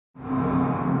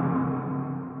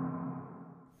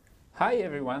Hi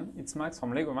everyone, it's Max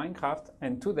from Lego Minecraft,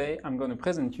 and today I'm going to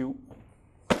present you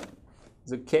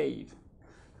the cave.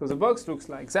 So the box looks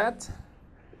like that,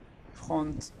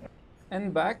 front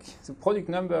and back. The product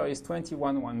number is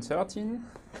 21113,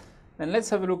 and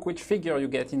let's have a look which figure you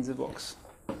get in the box.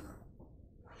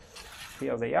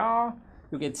 Here they are.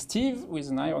 You get Steve with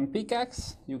an iron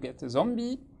pickaxe, you get a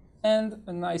zombie, and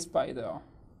a nice spider.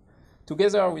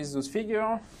 Together with those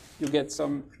figures, you get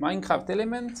some Minecraft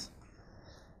elements.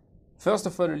 First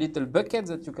of all, a little bucket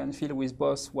that you can fill with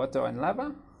both water and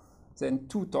lava. Then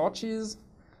 2 torches,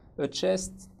 a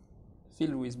chest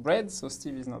filled with bread, so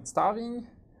Steve is not starving,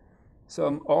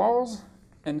 some ores,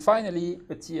 and finally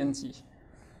a TNT.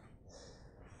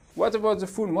 What about the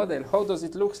full model? How does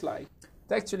it look like?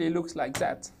 It actually looks like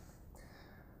that.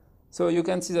 So you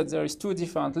can see that there is 2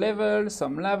 different levels,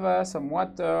 some lava, some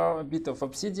water, a bit of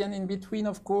obsidian in between,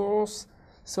 of course,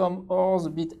 some ores a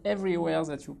bit everywhere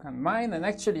that you can mine. And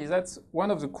actually that's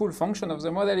one of the cool functions of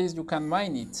the model is you can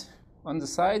mine it on the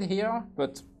side here,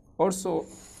 but also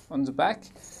on the back.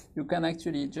 You can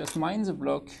actually just mine the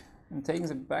block and take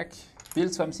the back,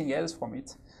 build something else from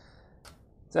it.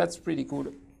 That's pretty cool.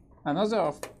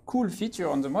 Another cool feature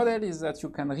on the model is that you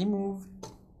can remove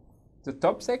the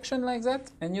top section like that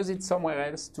and use it somewhere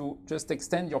else to just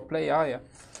extend your play area.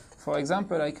 For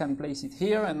example, I can place it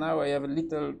here, and now I have a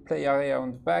little play area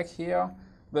on the back here,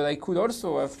 but I could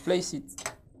also have placed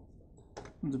it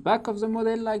on the back of the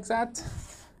model like that.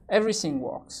 Everything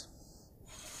works.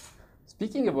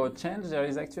 Speaking about change, there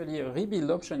is actually a rebuild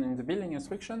option in the building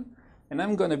instruction, and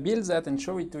I'm going to build that and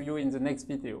show it to you in the next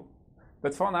video.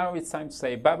 But for now, it's time to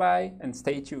say bye-bye and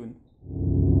stay tuned.